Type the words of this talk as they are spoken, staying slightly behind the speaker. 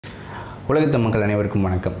உலகத்து மக்கள் அனைவருக்கும்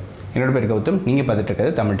வணக்கம். என்னோட பேர் கௌதம். நீங்கள் பார்த்துட்டு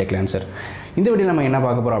இருக்கிறது தமிழ் TechLancer. இந்த வீடியோ நம்ம என்ன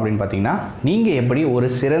பார்க்க போகிறோம் அப்படின்னு பார்த்தீங்கன்னா, நீங்கள் எப்படி ஒரு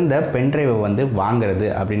சிறந்த பென்ட்ரைவை வந்து வாங்குறது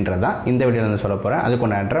அப்படின்றதான் இந்த வீடியோவில் வந்து சொல்ல போகிறேன்.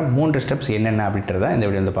 அதுக்குண்டான 3 ஸ்டெப்ஸ் என்னென்ன அப்படின்றத இந்த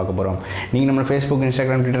வீடியோ வந்து பார்க்க போகிறோம். நீங்கள் நம்ம ஃபேஸ்புக்,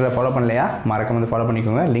 இன்ஸ்டாகிராம், ட்விட்டரில் ஃபாலோ பண்ணலையா? மறக்காம வந்து ஃபாலோ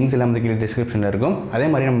பண்ணிக்கோங்க. லிங்க்ஸ் எல்லாம் வந்து கீழே டிஸ்கிரிப்ஷனில் இருக்கும். அதே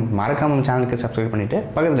மாதிரி நம்ம மறக்காம நம்ம சேனலுக்கு சப்ஸ்கிரைப் பண்ணிவிட்டு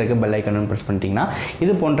பக்கத்தில் இருக்க பெல் ஐக்கனும் ப்ரெஸ் பண்ணிட்டீங்கன்னா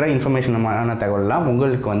இது போன்ற இன்ஃபர்மேஷனான தகவலாம்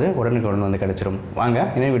உங்களுக்கு வந்து உடனுக்குடன் வந்து கிடச்சிரும். வாங்க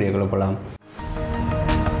இந்த வீடியோக்குள்ளே போகலாம்.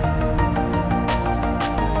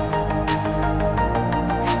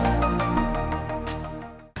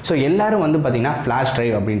 ஸோ எல்லோரும் வந்து பார்த்திங்கன்னா ஃப்ளாஷ்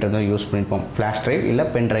ட்ரைவ் அப்படின்றத யூஸ் பண்ணியிருப்போம். ஃப்ளாஷ் ட்ரைவ் இல்லை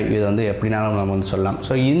பென் ட்ரைவ், இது வந்து எப்படினாலும் நம்ம வந்து சொல்லலாம்.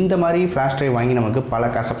 ஸோ இந்த மாதிரி ஃப்ளாஷ் ட்ரைவ் வாங்கி நமக்கு பல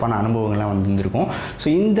கசப்பான அனுபவங்கள்லாம் வந்து இருந்திருக்கும். ஸோ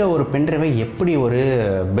இந்த ஒரு பென் ட்ரைவை எப்படி ஒரு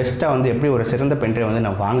பெஸ்ட்டாக வந்து எப்படி ஒரு சிறந்த பென் ட்ரைவ் வந்து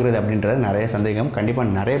நான் வாங்குறது அப்படின்றது நிறைய சந்தேகம்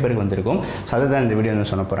கண்டிப்பாக நிறைய பேருக்கு வந்திருக்கும். ஸோ அதை தான் இந்த வீடியோ வந்து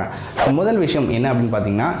சொல்ல போகிறேன். ஸோ முதல் விஷயம் என்ன அப்படின்னு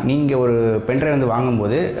பார்த்தீங்கன்னா, நீங்கள் ஒரு பென் ட்ரைவ் வந்து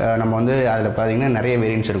வாங்கும்போது நம்ம வந்து அதில் பார்த்தீங்கன்னா நிறைய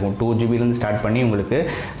வேரியன்ட்ஸ் இருக்கும். 2GB ஸ்டார்ட் பண்ணி உங்களுக்கு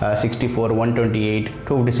 64, 128,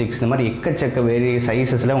 256 இந்த மாதிரி எக்கச்சக்க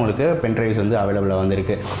சைஸஸில் உங்களுக்கு பென்ட்ரைவ்ஸ் வந்து அவைலபிளாக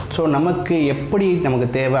வந்திருக்கு. ஸோ நமக்கு எப்படி நமக்கு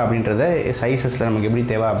தேவை அப்படின்றத சைஸஸில் நமக்கு எப்படி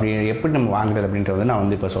தேவை எப்படி நம்ம வாங்குறது அப்படின்றத நான்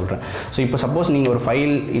வந்து இப்போ சொல்கிறேன். ஸோ இப்போ சப்போஸ் நீங்கள் ஒரு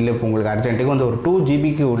ஃபைல் இல்லை இப்போ உங்களுக்கு அர்ஜென்ட்டுக்கு வந்து ஒரு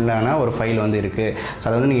 2GB உள்ளான ஒரு ஃபைல் வந்து இருக்குது. ஸோ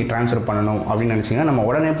அதை வந்து நீங்கள் ட்ரான்ஸ்ஃபர் பண்ணணும் அப்படின்னு நினச்சிங்கன்னா நம்ம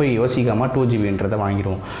உடனே போய் யோசிக்காமல் 2GBன்றதை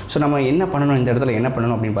வாங்கிடுவோம். ஸோ நம்ம என்ன பண்ணணும், இந்த இடத்துல என்ன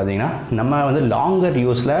பண்ணணும் அப்படின்னு பார்த்தீங்கன்னா, நம்ம வந்து லாங்கர்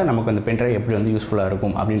யூஸில் நமக்கு அந்த பென்ட்ரைவ் எப்படி வந்து யூஸ்ஃபுல்லாக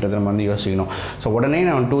இருக்கும் அப்படின்றத நம்ம வந்து யோசிக்கணும். ஸோ உடனே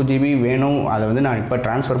நான் 2GB வேணும், அதை வந்து நான் இப்போ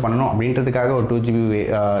ட்ரான்ஸ்ஃபர் பண்ணணும் அப்படின்றதுக்காக ஒரு 2GB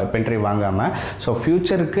பென்ட்ரைவ் வாங்காமல், ஸோ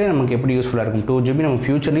ஃபியூச்சருக்கு நமக்கு எப்படி யூஸ்ஃபுல்லாக இருக்கும், 2GB நம்ம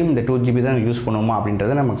ஃபியூச்சர்லையும் இந்த 2GB தான் யூஸ் பண்ணுவோமா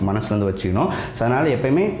அப்படின்றத நமக்கு மனசில் வந்து வச்சுக்கணும். ஸோ அதனால்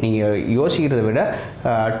எப்போயுமே நீங்கள் யோசிக்கிறத விட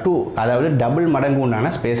அதாவது டபுள் மடங்கு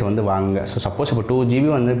உண்டான ஸ்பேஸ் வந்து வாங்குங்க. ஸோ சப்போஸ் இப்போ 2GB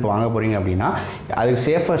வந்து இப்போ வாங்க போகிறீங்க அப்படின்னா அதுக்கு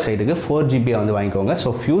சேஃபர் சைடுக்கு 4GB வந்து வாங்கிக்கோங்க.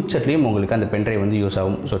 ஸோ ஃபியூச்சர்லேயும் உங்களுக்கு அந்த பென்ட்ரைவ் வந்து யூஸ்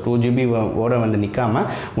ஆகும். ஸோ 2GB ஓட வந்து நிற்காமல்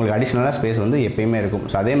உங்களுக்கு அடிஷ்னலாக ஸ்பேஸ் வந்து எப்பயுமே இருக்கும்.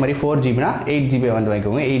 ஸோ அதே மாதிரி 4GBனா 8GB வந்து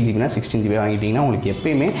வாங்கிக்கோங்க. 8GBனா 16GB வாங்கிட்டீங்கன்னா உங்களுக்கு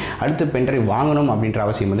எப்பயுமே அடுத்து பென்ட்ரைவ் வாங்கணும் அப்படின்ற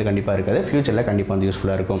அவசியம் வந்து கண்டிப்பாக இருக்காது. ஃபியூச்சரில் கண்டிப்பாக வந்து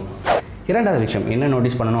யூஸ்ஃபுல்லாக இருக்கும். இரண்டாவது விஷயம் என்ன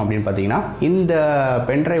நோட்டீஸ் பண்ணணும் அப்படின்னு பார்த்தீங்கன்னா, இந்த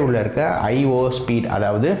பென்ட்ரைவில் இருக்க IO ஸ்பீட்,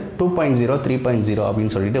 அதாவது 2.0, 3.0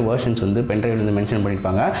 அப்படின்னு சொல்லிட்டு வெர்ஷன்ஸ் வந்து பென்ட்ரைவில் வந்து மென்ஷன்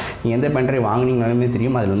பண்ணியிருப்பாங்க. நீங்கள் எந்த பென்ட்ரைவ் வாங்கினீங்கனாலுமே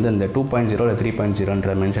தெரியும், அதில் வந்து அந்த 2.0 இல்லை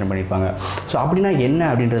 3.0 மென்ஷன் பண்ணியிருப்பாங்க. ஸோ அப்படின்னா என்ன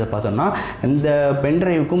அப்படின்றத பார்த்தோம்னா, இந்த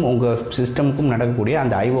பென்ட்ரைவுக்கும் உங்கள் சிஸ்டமுக்கும் நடக்கக்கூடிய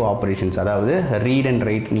அந்த IO ஆப்ரேஷன்ஸ், அதாவது ரீட் அண்ட்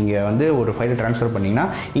ரைட், நீங்கள் வந்து ஒரு ஃபைலை ட்ரான்ஸ்ஃபர் பண்ணிங்கன்னா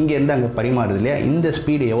இங்கேருந்து அங்கே பரிமாறுது இல்லையா, இந்த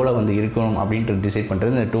ஸ்பீடு எவ்வளோ வந்து இருக்கணும் அப்படின்றது டிசைட்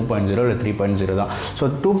பண்ணுறது இந்த 2.0 இல்லை 3.0 தான். ஸோ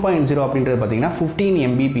 2.0 அப்படின்றது பார்த்தீங்கன்னா 15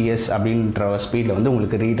 Mbps அப்படின்ற ஸ்பீடில் வந்து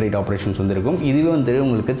உங்களுக்கு ரீட் ரைட் ஆப்ரேஷன்ஸ் வந்து இருக்கும். இதுவே வந்து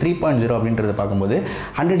உங்களுக்கு 3.0 அப்படின்றத பார்க்கும்போது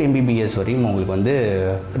 100 Mbps வரையும் உங்களுக்கு வந்து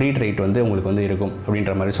ரீட் ரைட் வந்து உங்களுக்கு வந்து இருக்கும்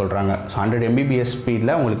அப்படின்ற மாதிரி சொல்கிறாங்க. ஸோ 100 Mbps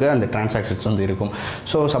ஸ்பீடில் உங்களுக்கு அந்த டிரான்சாக்ஷன்ஸ் வந்து இருக்கும்.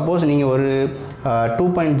 ஸோ சப்போஸ் நீங்கள் ஒரு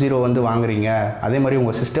 2.0 வந்து வாங்குறீங்க, அதே மாதிரி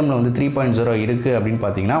உங்கள் சிஸ்டமில் வந்து 3.0 இருக்குது அப்படின்னு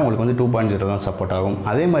பார்த்தீங்கன்னா உங்களுக்கு வந்து 2.0 தான் சப்போர்ட் ஆகும்.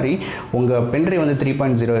 அதே மாதிரி உங்கள் பென்ட்ரைவ் வந்து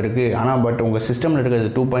 3.0 இருக்குது, ஆனால் பட் உங்கள் சிஸ்டமில்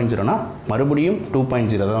இருக்கிறது 2.0னா மறுபடியும்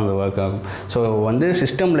 2.0 தான் வந்து ஒர்க் ஆகும். ஸோ வந்து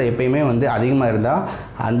சிஸ்டமில் எப்பயுமே வந்து அதிகமாக இருந்தால்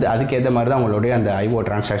அதுக்கேற்ற மாதிரி தான் உங்களுடைய அந்த IO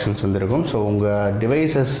டிரான்சாக்ஷன்ஸ் வந்து இருக்கும். ஸோ உங்கள்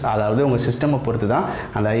டிவைசஸ், அதாவது உங்கள் சிஸ்டமை பொறுத்து தான்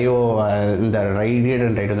அந்த IO இந்த ரீட்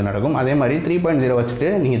அண்ட் ரைட் வந்து நடக்கும். அதே மாதிரி 3.0 வச்சுட்டு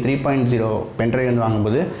நீங்கள் 3.0 பென்ட்ரைவ் வந்து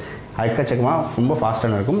வாங்கும்போது எக்கச்சக்கமாக ரொம்ப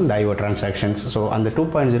ஃபாஸ்ட்டாக இருக்கும் இந்த IO டிரான்சாக்ஷன்ஸ். ஸோ அந்த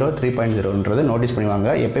 2.0, 3.0ன்றது நோட்டீஸ் பண்ணுவாங்க.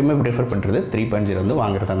 எப்பயுமே ப்ரிஃபர் பண்ணுறது 3.0 வந்து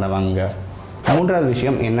வாங்குறதா இருந்தால் வாங்குங்க. மூன்றாவது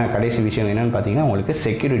விஷயம் என்ன, கடைசி விஷயம் என்னென்னு பார்த்தீங்கன்னா, உங்களுக்கு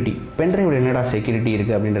செக்யூரிட்டி. பென்ட்ரைவில் என்னடா செக்யூரிட்டி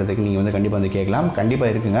இருக்குது அப்படின்றதுக்கு நீங்கள் வந்து கண்டிப்பாக வந்து கேட்கலாம்.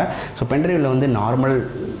 கண்டிப்பாக இருக்குங்க. ஸோ பென்ட்ரைவில் வந்து நார்மல்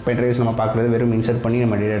பென்ட்ரைவ்ஸ் நம்ம பார்க்குறது வெறும் இன்சர்ட் பண்ணி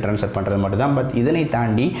நம்ம டேட்டா ட்ரான்ஸ்ஃபர் பண்ணுறது மட்டும் தான். பட் இதனை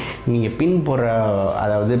தாண்டி நீங்கள் பின் போடுற,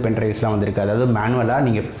 அதாவது பென்ட்ரைவ்ஸ்லாம் வந்து இருக்குது. அதாவது மேனுவலாக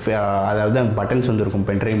நீங்கள் அதாவது பட்டன்ஸ் வந்து இருக்கும்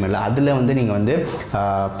பென்ட்ரைவ் மேலே, அதில் வந்து நீங்கள் வந்து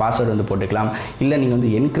பாஸ்வேர்டு வந்து போட்டுக்கலாம். இல்லை நீங்கள்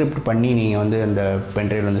வந்து என்கிரிப்ட் பண்ணி நீங்கள் வந்து அந்த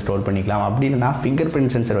பென்ட்ரைவ் வந்து ஸ்டோர் பண்ணிக்கலாம். அப்படி இல்லைனா ஃபிங்கர்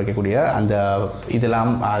பிரிண்ட் சென்சர் வைக்கக்கூடிய அந்த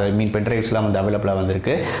இதெல்லாம் பென்ட்ரைவ்ஸ்லாம் வந்து அவைலபிளாக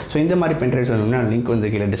வந்திருக்கு. ஸோ இந்த மாதிரி பென்ட்ரைவ்ஸ் வேணும்னா லிங்க் வந்து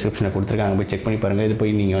கீழே டிஸ்கிரிப்ஷனில் கொடுத்துருக்காங்க, போய் செக் பண்ணி பாருங்கள். இது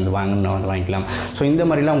போய் நீங்கள் வந்து வாங்கணும்னா வந்து வாங்கிக்கலாம். ஸோ இந்த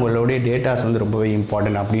மாதிரிலாம் உங்களுடைய டேட்டாஸ் வந்து ரொம்பவே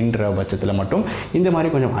இம்பார்ட்டன்ட் அப்படின்ற பட்சத்தில் மட்டும் இந்த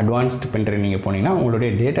மாதிரி கொஞ்சம் அட்வான்ஸ்ட் பென்ட்ரைவ் நீங்கள் போனீங்கன்னா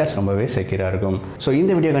உங்களுடைய டேட்டாஸ் ரொம்பவே செக்யூராக இருக்கும். ஸோ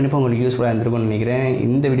இந்த வீடியோ கண்டிப்பாக உங்களுக்கு யூஸ்ஃபுல்லாக இருந்திருக்கும்னு நினைக்கிறேன்.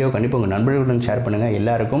 இந்த வீடியோ கண்டிப்பாக உங்கள் நண்பர்களுடன் ஷேர் பண்ணுங்கள்.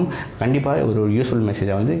 எல்லாருக்கும் கண்டிப்பாக ஒரு யூஸ்ஃபுல்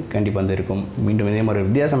மெசேஜாக வந்து கண்டிப்பாக வந்து இருக்கும். மீண்டும் இதே மாதிரி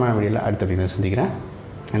வித்தியாசமான வீடியோவில் அடுத்த வீடியோ சந்திக்கிறேன்.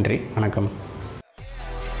 நன்றி, வணக்கம்.